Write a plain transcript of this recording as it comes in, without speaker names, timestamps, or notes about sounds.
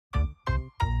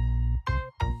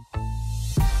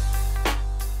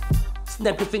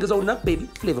Snap your fingers on up, baby.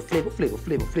 Flavor, flavor, flavor,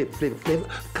 flavor, flavor, flavor, flavor.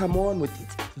 Come on with it.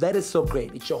 That is so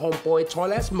great. It's your homeboy,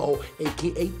 Tol Ass Mo,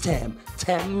 aka Tam.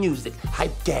 Tam Music.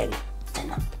 Hype Gang. Turn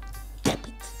up. Tap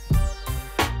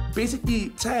it. Basically,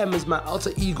 Tam is my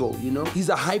alter ego, you know? He's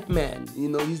a hype man, you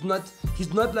know? He's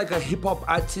not like a hip-hop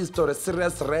artist or a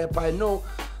serious rapper. I know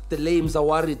the lames are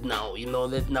worried now, you know,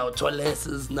 that now Tol Ass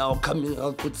is now coming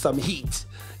out with some heat,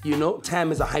 you know?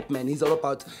 Tam is a hype man. He's all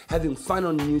about having fun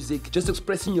on music, just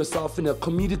expressing yourself in a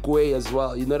comedic way as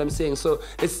well, you know what I'm saying? So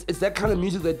it's that kind of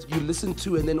music that you listen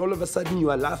to and then all of a sudden you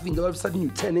are laughing, all of a sudden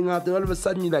you're turning up, then all of a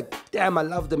sudden you're like, damn, I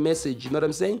love the message, you know what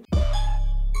I'm saying?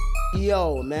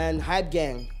 Yo, man, Hype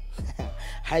Gang.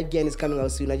 Hype Gang is coming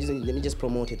out soon. Let me just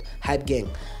promote it. Hype Gang,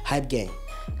 Hype Gang,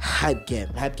 Hype Gang.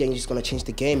 Hype Gang is just gonna change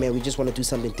the game, man. We just wanna do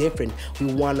something different.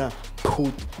 We wanna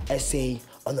put SA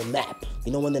on the map.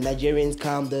 You know, when the Nigerians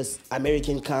come, the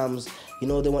American comes, you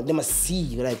know, they must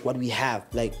see like what we have.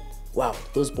 Like, wow,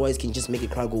 those boys can just make a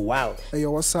crowd go wild. Hey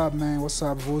yo, what's up, man? What's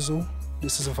up, Vozo?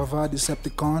 This is Vava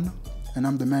Decepticon, and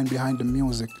I'm the man behind the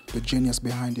music, the genius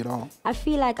behind it all. I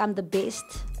feel like I'm the best.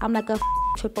 I'm like a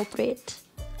triple threat.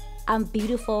 I'm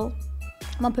beautiful.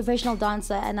 I'm a professional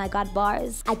dancer and I got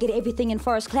bars. I get everything in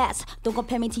first class. Don't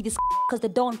compare me to this cause they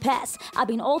don't pass. I've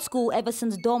been old school ever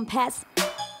since Don't Pass.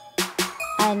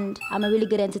 And I'm a really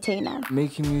good entertainer.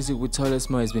 Making music with Tol Ass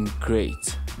Mo has been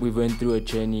great. We went through a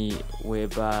journey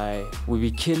whereby we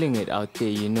be killing it out there,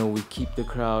 you know, we keep the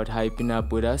crowd hyping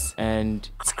up with us and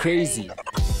it's crazy.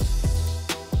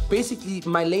 Basically,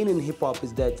 my lane in hip-hop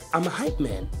is that I'm a hype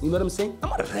man, you know what I'm saying? I'm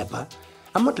not a rapper.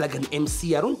 I'm not like an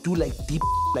MC. I don't do like deep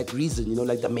like Reason, you know,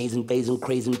 like the amazing basin,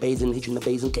 crazy basin, hitching the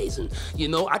basin, casing. You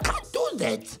know, I can't do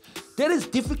that. That is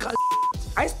difficult.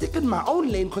 I stick in my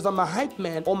own lane because I'm a hype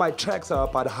man. All my tracks are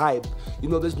about hype. You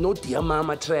know, there's no Dear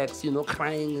Mama tracks, you know,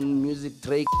 crying and music,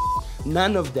 Drake.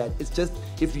 None of that. It's just,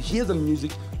 if you hear the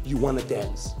music, you want to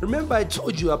dance. Remember I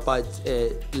told you about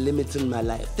limits in my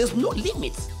life. There's no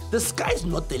limits. The sky's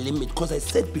not the limit because I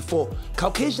said before,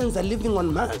 Caucasians are living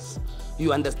on Mars.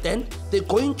 You understand? They're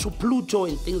going to Pluto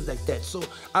and things like that. So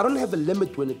I don't have a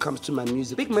limit when it comes to my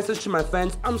music. Big message to my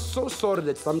fans. I'm so sorry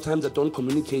that sometimes I don't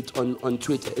communicate on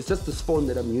Twitter. It's just this phone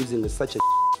that I'm using is such a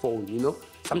phone, you know?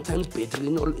 Sometimes battery,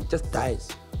 you know, it just dies,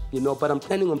 you know? But I'm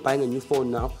planning on buying a new phone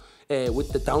now.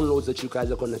 With the downloads that you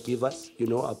guys are gonna give us, you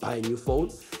know, I'll buy a new phone.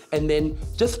 And then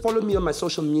just follow me on my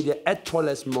social media at Tol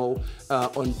Ass Mo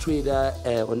on Twitter,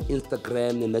 on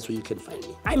Instagram, and that's where you can find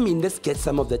me. I mean, let's get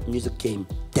some of that music game.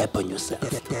 Tap on yourself.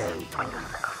 Tap on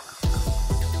yourself.